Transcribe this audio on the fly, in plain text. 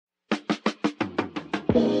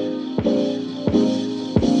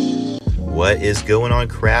What is going on,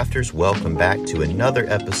 crafters? Welcome back to another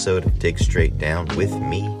episode of Dig Straight Down with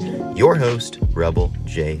me, your host, Rebel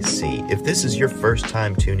JC. If this is your first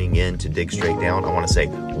time tuning in to Dig Straight Down, I want to say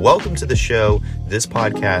welcome to the show. This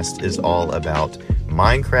podcast is all about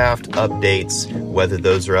Minecraft updates, whether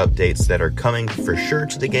those are updates that are coming for sure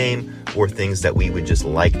to the game or things that we would just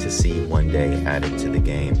like to see one day added to the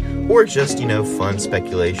game, or just, fun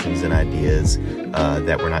speculations and ideas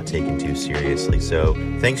that we're not taking too seriously. So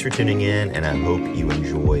thanks for tuning in, and I hope you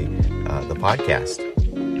enjoy the podcast.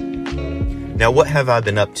 Now, what have I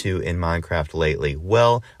been up to in Minecraft lately?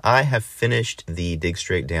 Well, I have finished the Dig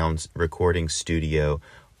Straight Down recording studio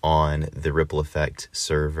on the Ripple Effect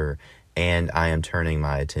server, and I am turning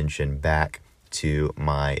my attention back to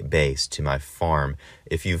my base, to my farm.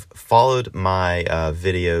 If you've followed my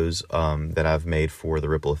videos that I've made for the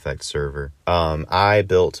Ripple Effect server, I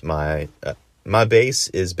built my base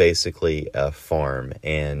is basically a farm,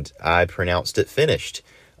 and I pronounced it finished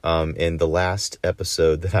in the last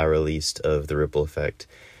episode that I released of the Ripple Effect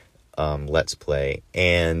Let's Play.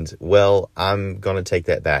 And, well, I'm going to take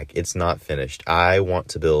that back. It's not finished. I want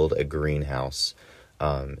to build a greenhouse.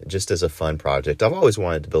 Just as a fun project. I've always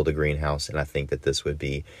wanted to build a greenhouse, and I think that this would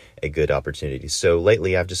be a good opportunity. So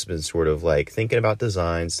lately I've just been sort of like thinking about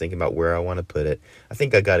designs, thinking about where I want to put it. I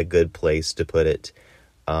think I got a good place to put it,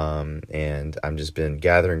 and I've just been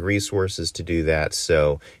gathering resources to do that.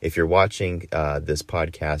 So if you're watching this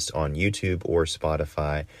podcast on YouTube or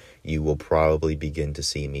Spotify, you will probably begin to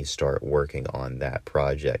see me start working on that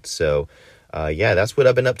project. So that's what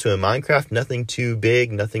I've been up to in Minecraft. Nothing too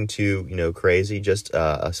big, nothing too, crazy. Just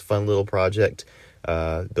a fun little project,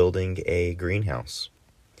 building a greenhouse.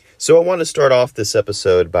 So I want to start off this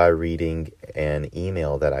episode by reading an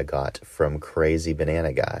email that I got from Crazy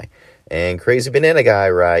Banana Guy. And Crazy Banana Guy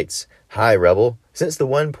writes, "Hi, Rebel. Since the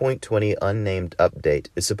 1.20 unnamed update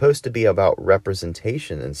is supposed to be about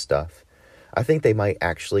representation and stuff, I think they might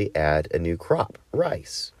actually add a new crop,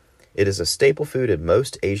 rice. It is a staple food in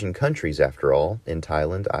most Asian countries, after all. In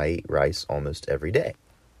Thailand, I eat rice almost every day.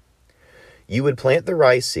 You would plant the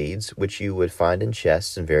rice seeds, which you would find in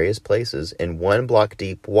chests in various places, in 1 block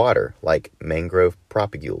deep water, like mangrove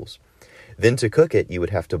propagules. Then to cook it, you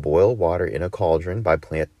would have to boil water in a cauldron by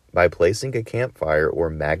placing a campfire or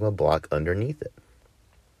magma block underneath it.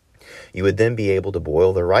 You would then be able to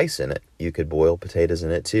boil the rice in it. You could boil potatoes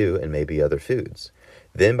in it too, and maybe other foods.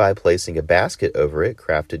 Then by placing a basket over it,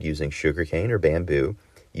 crafted using sugarcane or bamboo,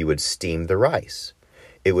 you would steam the rice.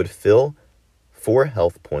 It would fill 4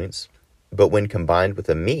 health points, but when combined with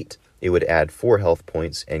a meat, it would add 4 health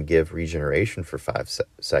points and give regeneration for 5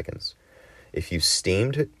 seconds. If you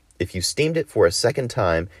steamed it for a second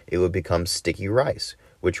time, it would become sticky rice,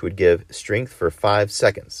 which would give strength for 5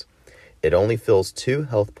 seconds. It only fills 2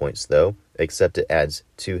 health points though, except it adds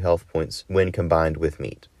 2 health points when combined with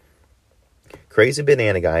meat. Crazy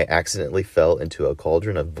Banana Guy accidentally fell into a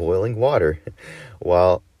cauldron of boiling water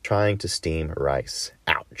while trying to steam rice.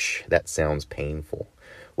 Ouch, that sounds painful.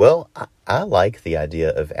 Well, I like the idea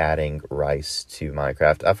of adding rice to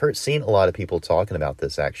Minecraft. I've seen a lot of people talking about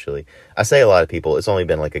this, actually. I say a lot of people, it's only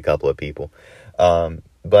been like a couple of people.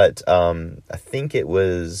 But I think it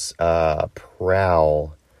was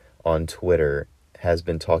Prowl on Twitter has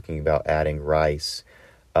been talking about adding rice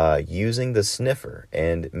using the sniffer,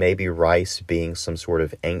 and maybe rice being some sort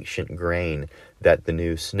of ancient grain that the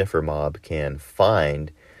new sniffer mob can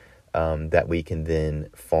find, that we can then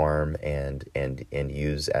farm and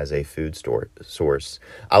use as a food source.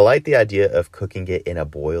 I like the idea of cooking it in a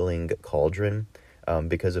boiling cauldron,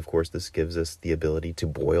 because of course this gives us the ability to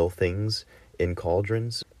boil things in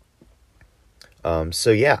cauldrons.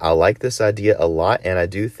 I like this idea a lot, and I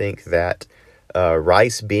do think that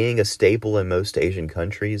rice being a staple in most Asian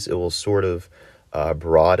countries, it will sort of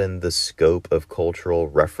broaden the scope of cultural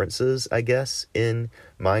references, I guess, in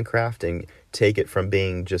Minecraft, and take it from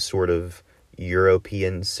being just sort of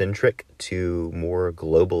European-centric to more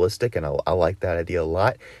globalistic, and I like that idea a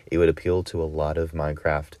lot. It would appeal to a lot of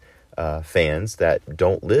Minecraft fans that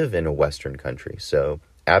don't live in a Western country. So,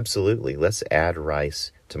 absolutely, let's add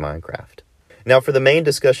rice to Minecraft. Now, for the main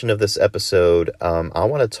discussion of this episode, I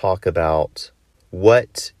want to talk about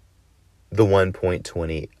what the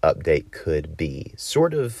 1.20 update could be,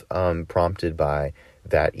 sort of prompted by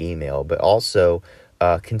that email, but also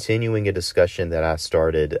continuing a discussion that I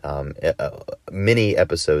started many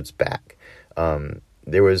episodes back.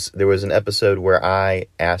 There was an episode where I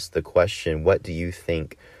asked the question, what do you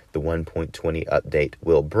think the 1.20 update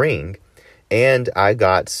will bring? And I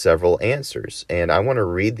got several answers, and I want to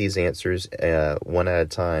read these answers one at a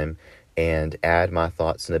time and add my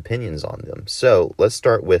thoughts and opinions on them. So let's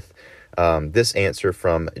start with this answer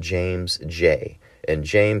from James J. And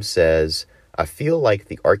James says, I feel like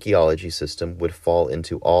the archaeology system would fall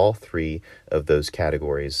into all three of those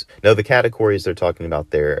categories. No, the categories they're talking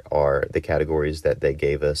about there are the categories that they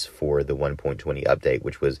gave us for the 1.20 update,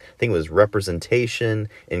 which was, I think it was representation,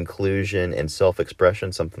 inclusion, and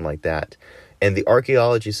self-expression, something like that. And the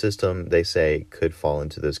archaeology system, they say, could fall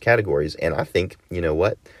into those categories. And I think, you know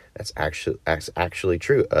what? That's actually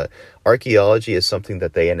true. Archaeology is something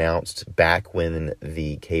that they announced back when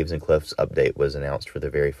the Caves and Cliffs update was announced for the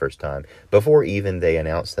very first time, before even they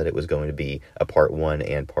announced that it was going to be a Part 1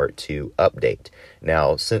 and Part 2 update.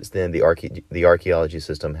 Now, since then, the archaeology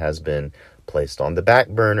system has been placed on the back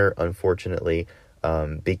burner, unfortunately,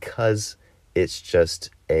 because it's just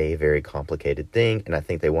a very complicated thing, and I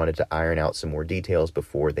think they wanted to iron out some more details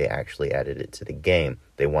before they actually added it to the game.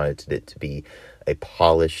 They wanted it to be a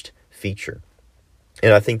polished feature.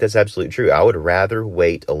 And I think that's absolutely true. I would rather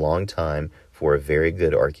wait a long time for a very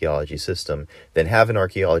good archaeology system than have an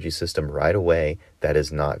archaeology system right away that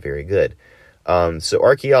is not very good. So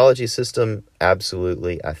archaeology system,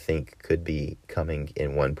 absolutely, I think could be coming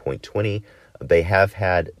in 1.20. They have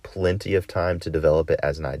had plenty of time to develop it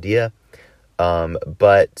as an idea.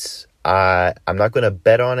 But I'm not going to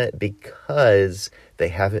bet on it because they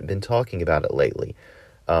haven't been talking about it lately.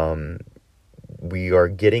 We are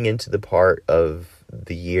getting into the part of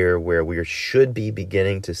the year where we should be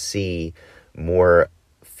beginning to see more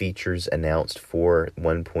features announced for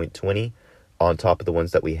 1.20 on top of the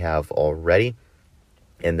ones that we have already.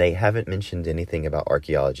 And they haven't mentioned anything about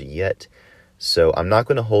archaeology yet. So I'm not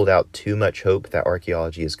going to hold out too much hope that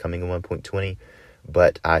archaeology is coming in 1.20.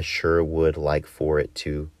 But I sure would like for it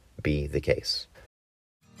to be the case.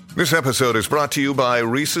 This episode is brought to you by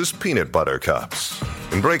Reese's Peanut Butter Cups.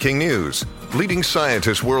 In breaking news, leading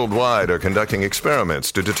scientists worldwide are conducting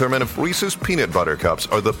experiments to determine if Reese's Peanut Butter Cups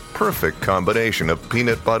are the perfect combination of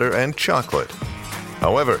peanut butter and chocolate.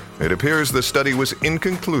 However, it appears the study was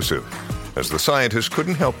inconclusive, as the scientists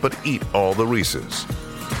couldn't help but eat all the Reese's.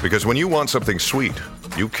 Because when you want something sweet,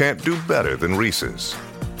 you can't do better than Reese's.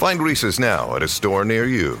 Find Reese's now at a store near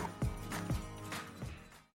you.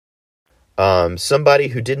 Somebody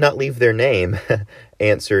who did not leave their name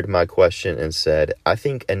answered my question and said, I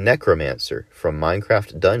think a necromancer from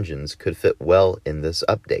Minecraft Dungeons could fit well in this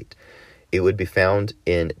update. It would be found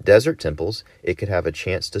in desert temples. It could have a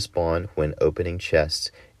chance to spawn when opening chests.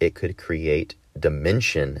 It could create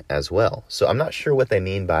dimension as well. So I'm not sure what they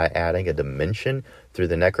mean by adding a dimension through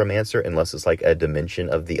the necromancer, unless it's like a dimension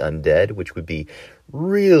of the undead, which would be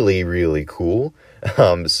really, really cool.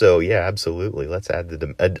 So yeah, absolutely. Let's add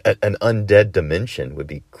an undead dimension. Would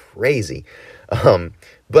be crazy.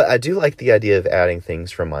 But I do like the idea of adding things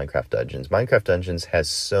from Minecraft Dungeons. Minecraft Dungeons has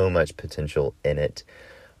so much potential in it.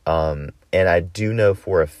 And I do know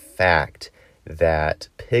for a fact that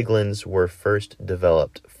piglins were first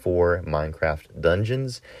developed for Minecraft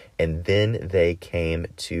Dungeons, and then they came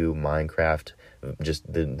to Minecraft,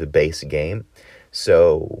 just the base game.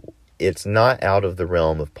 So it's not out of the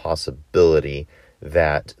realm of possibility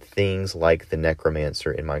that things like the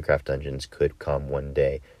Necromancer in Minecraft Dungeons could come one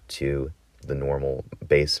day to the normal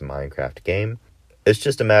base Minecraft game. It's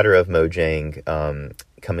just a matter of Mojang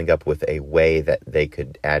coming up with a way that they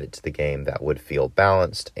could add it to the game that would feel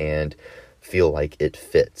balanced and feel like it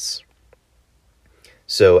fits.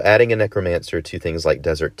 So adding a necromancer to things like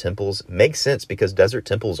desert temples makes sense because desert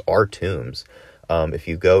temples are tombs. If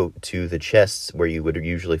you go to the chests where you would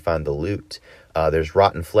usually find the loot, there's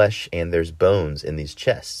rotten flesh and there's bones in these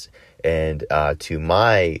chests. And to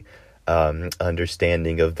my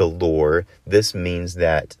understanding of the lore, this means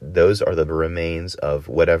that those are the remains of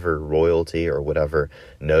whatever royalty or whatever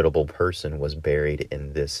notable person was buried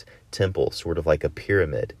in this temple, sort of like a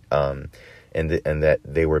pyramid. And that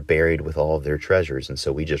they were buried with all of their treasures. And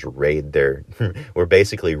so we just raid we're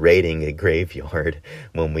basically raiding a graveyard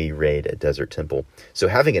when we raid a desert temple. So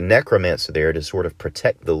having a necromancer there to sort of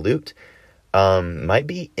protect the loot might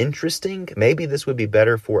be interesting. Maybe this would be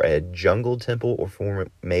better for a jungle temple or for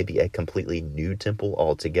maybe a completely new temple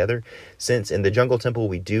altogether. Since in the jungle temple,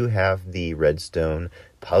 we do have the redstone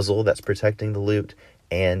puzzle that's protecting the loot.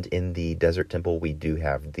 And in the desert temple, we do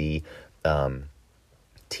have the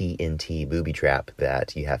TNT booby trap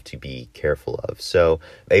that you have to be careful of. So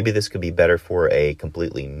maybe this could be better for a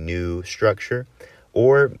completely new structure,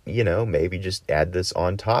 or, maybe just add this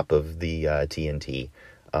on top of the TNT.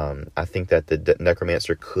 I think that the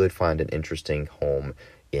necromancer could find an interesting home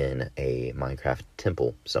in a Minecraft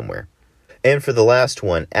temple somewhere. And for the last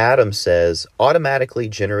one, Adam says, automatically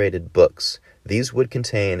generated books. These would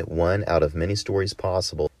contain one out of many stories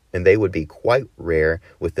possible and they would be quite rare,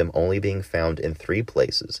 with them only being found in 3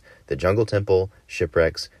 places: the Jungle Temple,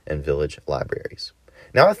 shipwrecks, and village libraries.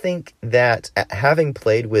 Now, I think that having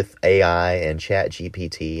played with AI and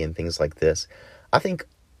ChatGPT and things like this, I think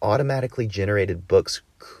automatically generated books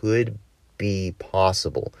could be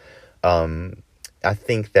possible. I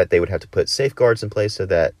think that they would have to put safeguards in place so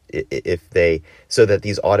that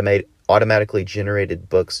these automatically generated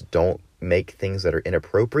books don't make things that are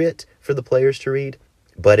inappropriate for the players to read.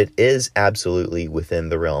 But it is absolutely within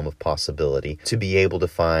the realm of possibility to be able to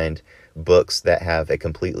find books that have a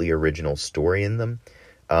completely original story in them.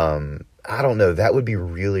 I don't know, that would be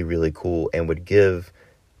really, really cool, and would give,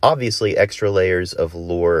 obviously, extra layers of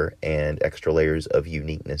lore and extra layers of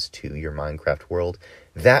uniqueness to your Minecraft world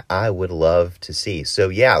that I would love to see. So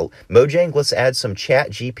yeah, Mojang, let's add some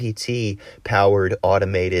ChatGPT powered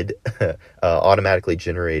automatically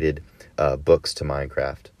generated books to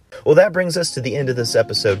Minecraft. Well, that brings us to the end of this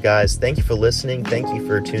episode, guys. Thank you for listening. Thank you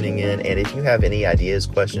for tuning in. And if you have any ideas,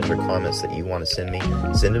 questions, or comments that you want to send me,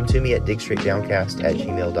 send them to me at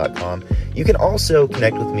digstraightdowncast@gmail.com. You can also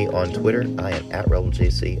connect with me on Twitter. I am at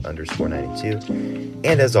rebelJC_92.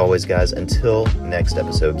 And as always, guys, until next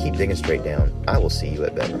episode, keep digging straight down. I will see you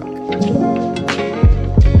at Bedrock.